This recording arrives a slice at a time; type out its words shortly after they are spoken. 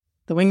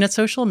the Wingnut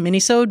Social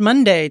Minisode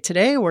Monday.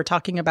 Today, we're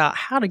talking about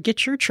how to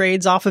get your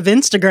trades off of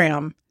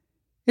Instagram.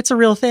 It's a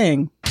real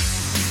thing.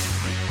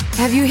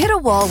 Have you hit a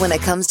wall when it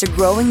comes to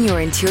growing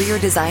your interior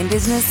design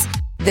business?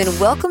 Then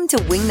welcome to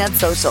Wingnut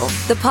Social,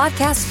 the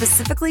podcast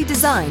specifically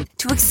designed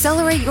to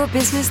accelerate your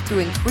business through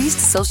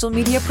increased social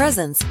media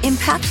presence,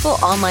 impactful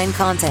online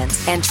content,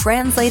 and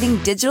translating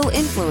digital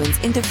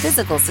influence into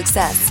physical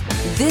success.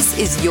 This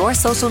is your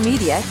social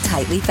media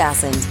tightly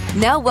fastened.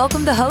 Now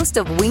welcome the host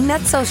of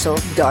Wingnut Social,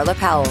 Darla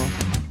Powell.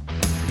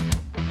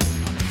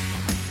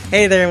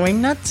 Hey there,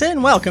 Wingnuts,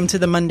 and welcome to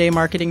the Monday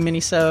Marketing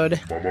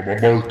Minisode.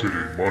 Marketing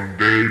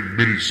Monday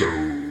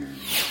Minisode.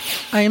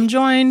 I am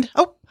joined...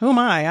 who am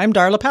I? I'm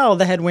Darla Powell,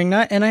 the head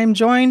wingnut, and I am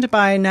joined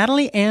by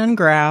Natalie Ann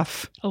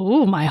Graff.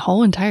 Oh, my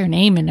whole entire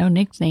name and no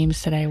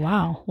nicknames today.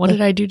 Wow. What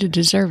did I do to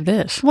deserve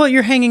this? Well,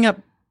 you're hanging up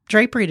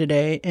drapery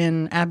today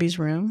in Abby's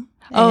room.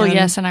 Oh,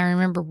 yes. And I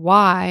remember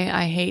why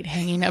I hate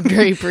hanging up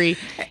drapery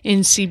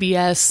in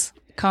CBS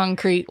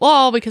concrete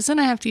wall, because then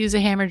I have to use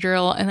a hammer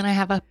drill and then I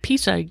have a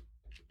piece of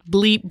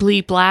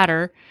bleep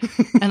ladder.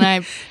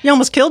 And You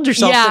almost killed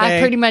yourself today. Yeah, I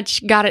pretty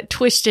much got it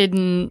twisted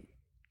and...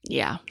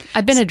 Yeah,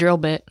 I've been a drill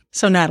bit.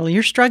 So, Natalie,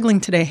 you're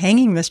struggling today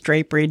hanging this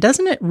drapery.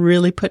 Doesn't it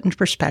really put into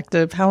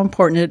perspective how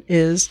important it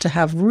is to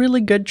have really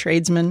good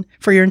tradesmen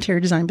for your interior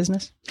design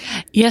business?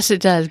 Yes,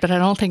 it does, but I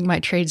don't think my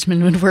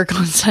tradesmen would work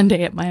on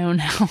Sunday at my own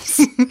house.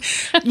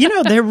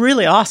 They're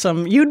really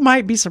awesome. You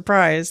might be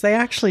surprised. They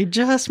actually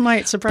just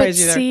might surprise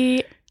you there.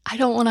 See, I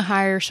don't want to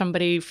hire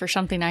somebody for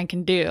something I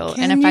can do.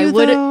 And if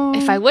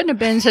I wouldn't have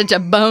been such a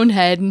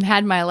bonehead and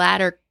had my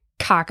ladder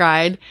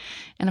cockeyed,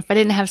 and if I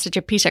didn't have such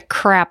a piece of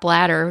crap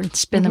ladder and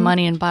spend the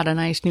money and bought a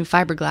nice new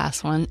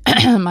fiberglass one,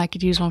 I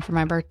could use one for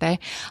my birthday,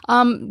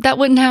 that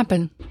wouldn't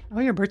happen.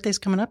 Oh, your birthday's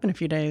coming up in a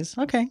few days.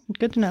 Okay,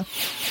 good to know.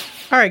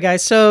 All right,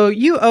 guys, so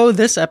you owe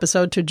this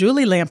episode to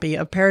Julie Lampe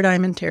of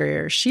Paradigm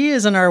Interior. She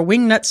is in our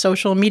Wingnut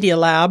Social Media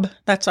Lab.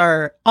 That's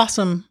our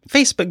awesome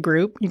Facebook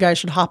group. You guys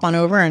should hop on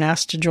over and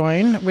ask to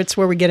join. It's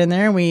where we get in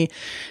there and we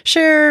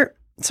share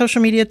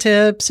social media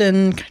tips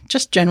and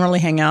just generally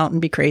hang out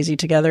and be crazy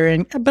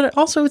together. But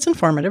also it's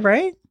informative,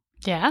 right?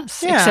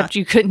 Yes, yeah. Except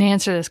you couldn't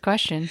answer this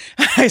question.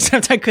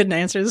 Except I couldn't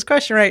answer this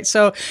question, right?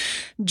 So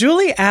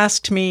Julie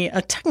asked me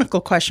a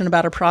technical question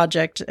about a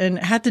project and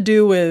it had to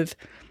do with,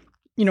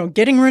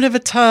 getting rid of a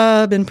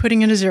tub and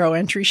putting in a zero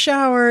entry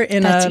shower.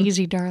 That's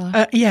easy,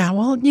 Darla. Yeah,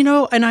 well,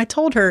 and I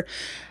told her,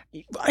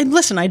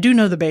 listen, I do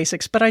know the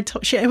basics, but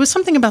it was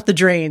something about the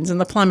drains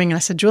and the plumbing. And I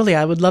said, Julie,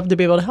 I would love to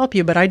be able to help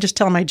you, but I just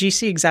tell my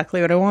GC exactly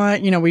what I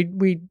want.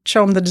 We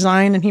show him the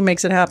design and he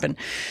makes it happen.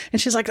 And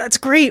she's like, that's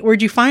great.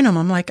 Where'd you find him?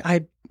 I'm like,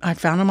 I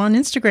found him on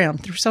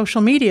Instagram through social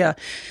media.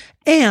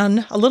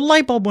 And a little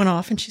light bulb went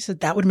off and she said,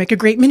 that would make a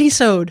great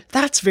minisode.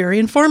 That's very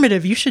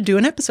informative. You should do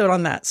an episode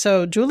on that.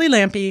 So Julie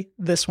Lampe,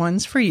 this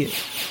one's for you.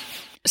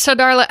 So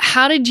Darla,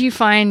 how did you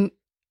find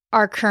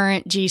our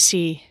current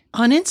GC?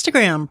 On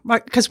Instagram,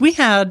 because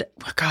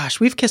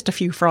we've kissed a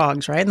few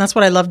frogs, right? And that's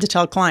what I love to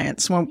tell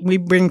clients. When we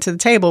bring to the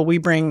table, we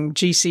bring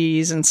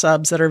GCs and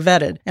subs that are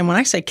vetted. And when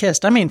I say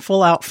kissed, I mean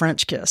full out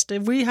French kissed.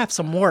 We have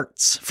some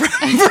warts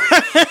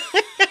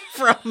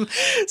from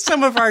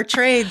some of our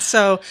trades.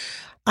 So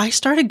I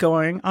started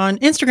going on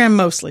Instagram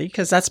mostly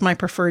because that's my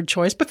preferred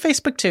choice, but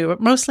Facebook too,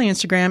 but mostly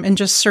Instagram and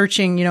just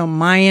searching,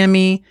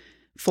 Miami,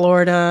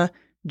 Florida,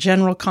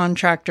 general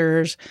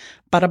contractors,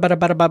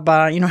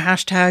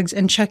 hashtags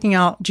and checking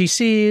out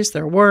GCs,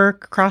 their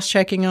work,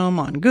 cross-checking them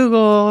on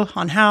Google,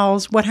 on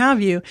Houzz, what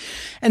have you.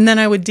 And then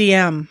I would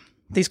DM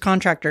these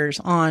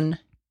contractors on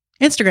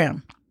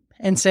Instagram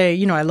and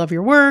say, I love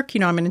your work.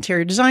 I'm an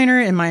interior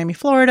designer in Miami,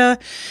 Florida.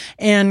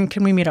 And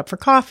can we meet up for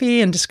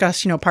coffee and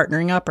discuss,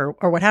 partnering up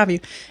or what have you?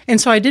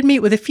 And so I did meet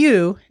with a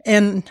few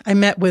and I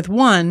met with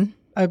one,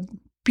 a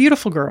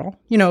beautiful girl,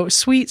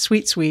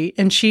 sweet.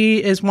 And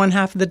she is one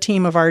half of the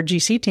team of our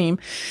GC team.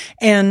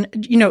 And,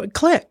 it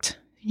clicked.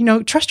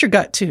 Trust your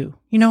gut too.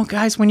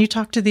 Guys, when you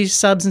talk to these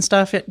subs and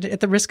stuff, at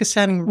the risk of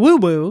sounding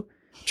woo-woo,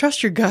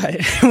 trust your gut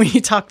when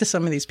you talk to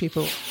some of these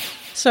people.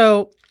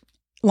 So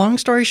long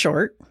story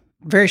short,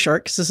 very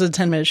short, because this is a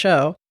 10-minute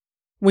show,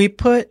 we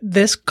put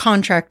this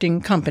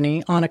contracting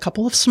company on a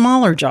couple of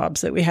smaller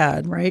jobs that we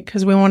had, right?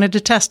 Because we wanted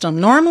to test them.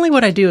 Normally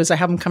what I do is I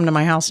have them come to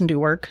my house and do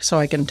work so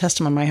I can test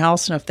them on my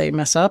house. And if they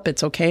mess up,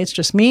 it's okay. It's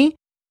just me.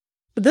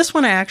 But this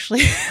one, I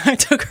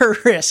took a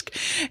risk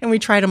and we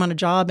tried them on a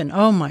job and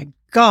oh my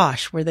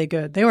gosh, were they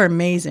good. They were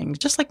amazing.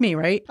 Just like me,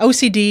 right?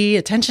 OCD,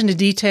 attention to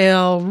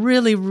detail,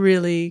 really,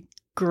 really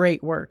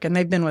great work. And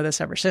they've been with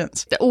us ever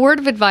since. A word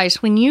of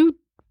advice, when you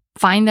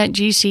find that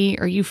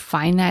GC or you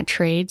find that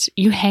trades,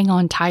 you hang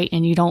on tight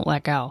and you don't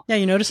let go. Yeah,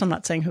 you notice I'm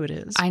not saying who it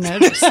is. I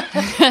notice.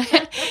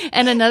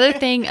 And another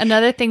thing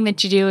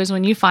that you do is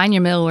when you find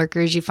your middle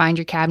workers, you find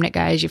your cabinet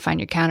guys, you find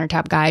your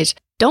countertop guys,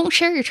 don't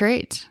share your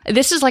trades.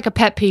 This is like a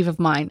pet peeve of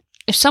mine.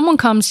 If someone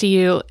comes to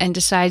you and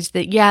decides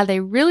that, they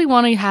really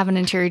want to have an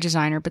interior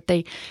designer, but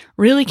they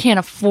really can't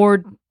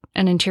afford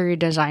an interior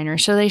designer.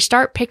 So they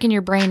start picking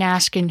your brain,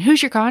 asking,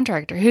 who's your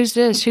contractor? Who's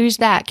this? Who's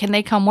that? Can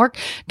they come work?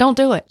 Don't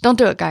do it. Don't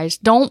do it, guys.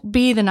 Don't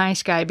be the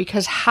nice guy,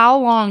 because how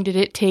long did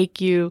it take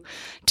you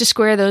to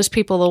square those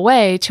people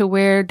away to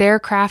where their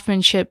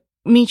craftsmanship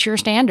meets your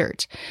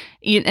standards?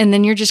 And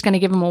then you're just going to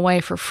give them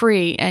away for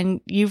free. And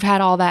you've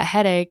had all that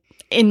headache.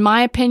 In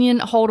my opinion,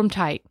 hold them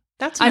tight.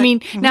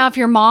 Now if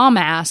your mom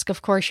asks,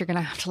 of course you're going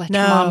to have to let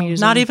your mom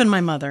use them. Not even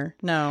my mother.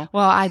 No.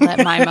 Well, I'd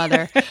let my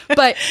mother.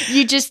 But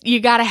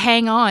you got to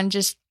hang on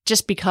just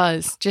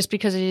because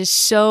it is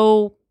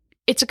so,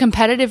 it's a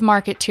competitive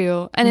market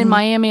too. And in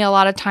Miami, a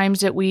lot of times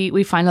that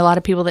we find a lot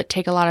of people that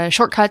take a lot of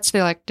shortcuts.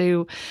 They like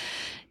to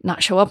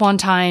not show up on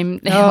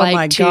time. They all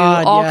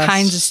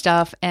kinds of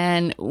stuff.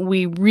 And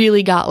we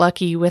really got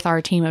lucky with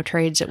our team of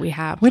trades that we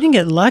have. We didn't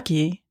get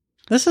lucky.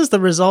 This is the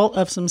result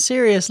of some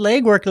serious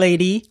legwork,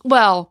 lady.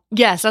 Well,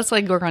 yes, that's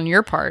legwork on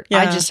your part. Yeah.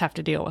 I just have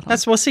to deal with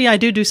them. See, I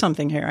do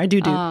something here. I do.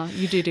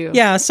 You do.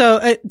 Yeah.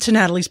 So to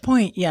Natalie's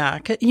point, yeah.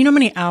 You know how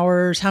many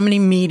hours, how many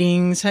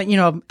meetings,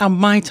 of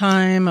my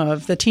time,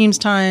 of the team's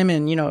time,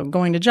 and,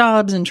 going to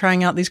jobs and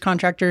trying out these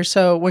contractors.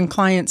 So when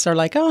clients are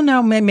like, oh,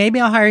 no,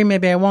 maybe I'll hire you,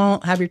 maybe I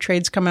won't, have your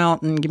trades come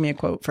out and give me a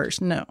quote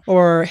first. No.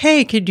 Or,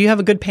 hey, do you have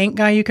a good paint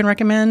guy you can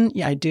recommend?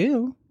 Yeah, I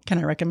do. Can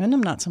I recommend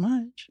them? Not so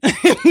much.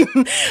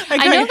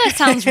 I know that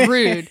sounds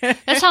rude.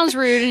 That sounds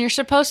rude, and you're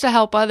supposed to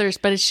help others,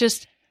 but it's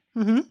just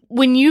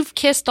when you've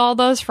kissed all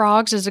those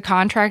frogs as a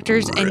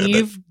contractors and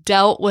you've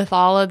dealt with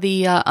all of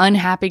the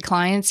unhappy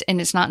clients, and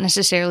it's not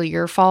necessarily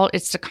your fault,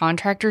 it's the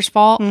contractor's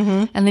fault,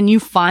 and then you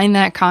find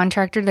that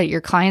contractor that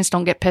your clients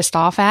don't get pissed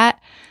off at,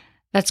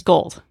 that's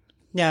gold.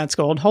 Yeah, it's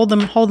gold. Hold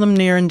them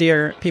near and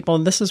dear, people.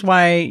 This is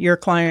why your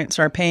clients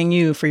are paying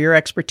you for your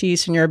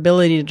expertise and your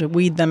ability to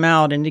weed them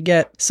out and to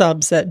get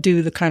subs that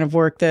do the kind of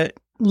work that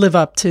live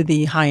up to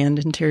the high-end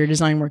interior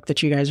design work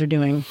that you guys are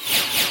doing.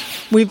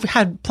 We've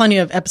had plenty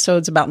of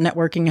episodes about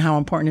networking and how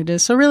important it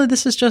is. So really,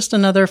 this is just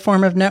another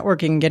form of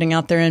networking, getting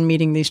out there and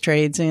meeting these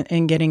trades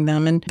and getting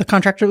them. And the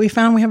contractor we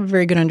found, we have a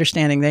very good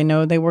understanding. They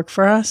know they work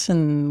for us,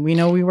 and we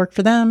know we work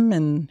for them,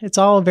 and it's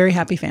all a very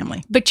happy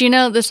family. But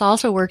this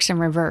also works in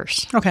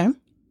reverse. Okay.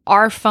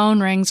 Our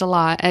phone rings a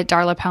lot at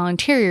Darla Powell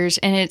Interiors,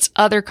 and it's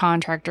other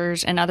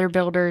contractors and other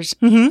builders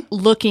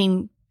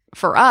looking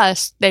for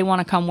us. They want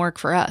to come work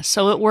for us.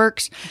 So it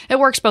works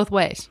both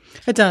ways.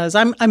 It does.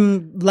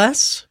 I'm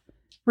less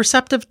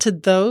receptive to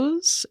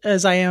those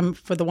as I am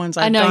for the ones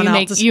I've gone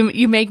out to.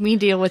 You make me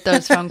deal with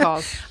those phone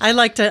calls. I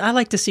like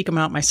to seek them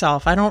out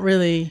myself. I don't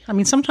really,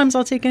 sometimes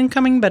I'll take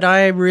incoming, but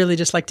I really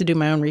just like to do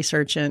my own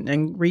research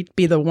and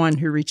be the one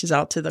who reaches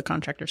out to the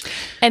contractors.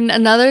 And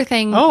another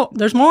thing. Oh,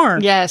 there's more.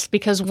 Yes,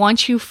 because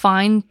once you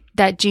find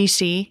that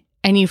GC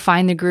and you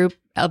find the group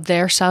of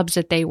their subs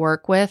that they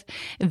work with,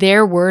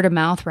 their word of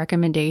mouth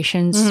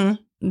recommendations,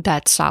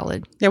 that's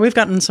solid. Yeah, we've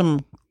gotten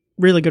some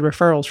really good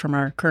referrals from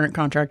our current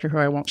contractor, who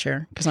I won't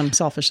share because I'm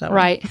selfish that way.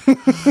 Right.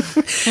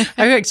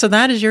 Okay, so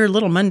that is your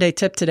little Monday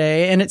tip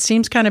today. And it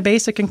seems kind of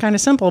basic and kind of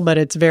simple, but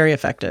it's very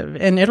effective.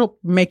 And it'll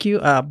make you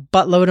a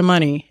buttload of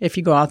money if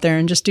you go out there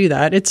and just do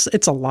that.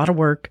 It's a lot of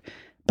work,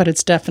 but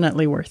it's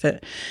definitely worth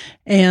it.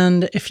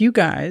 And if you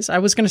guys, I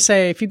was going to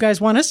say, if you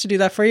guys want us to do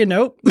that for you,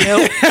 nope.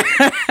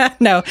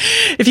 No.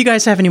 If you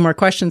guys have any more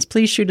questions,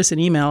 please shoot us an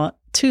email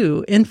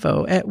to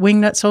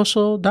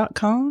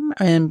info@wingnutsocial.com,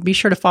 and be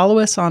sure to follow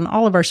us on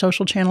all of our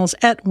social channels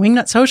at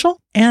Wingnut Social.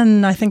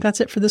 And I think that's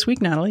it for this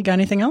week, Natalie. Got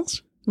anything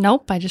else?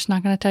 Nope. I'm just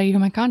not going to tell you who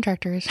my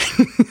contractor is.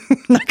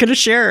 Not going to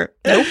share it.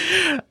 Nope.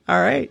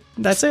 All right.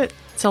 That's it.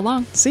 So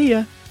long. See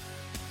ya.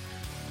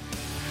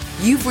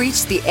 You've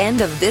reached the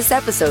end of this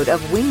episode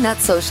of Wingnut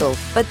Social,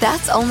 but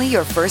that's only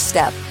your first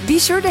step. Be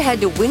sure to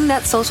head to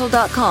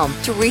wingnutsocial.com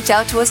to reach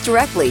out to us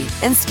directly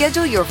and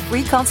schedule your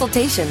free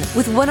consultation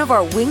with one of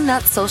our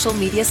Wingnut social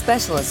media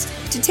specialists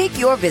to take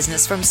your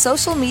business from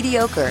social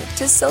mediocre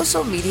to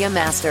social media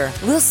master.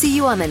 We'll see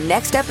you on the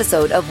next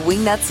episode of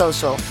Wingnut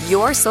Social,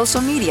 your social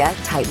media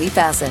tightly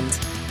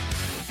fastened.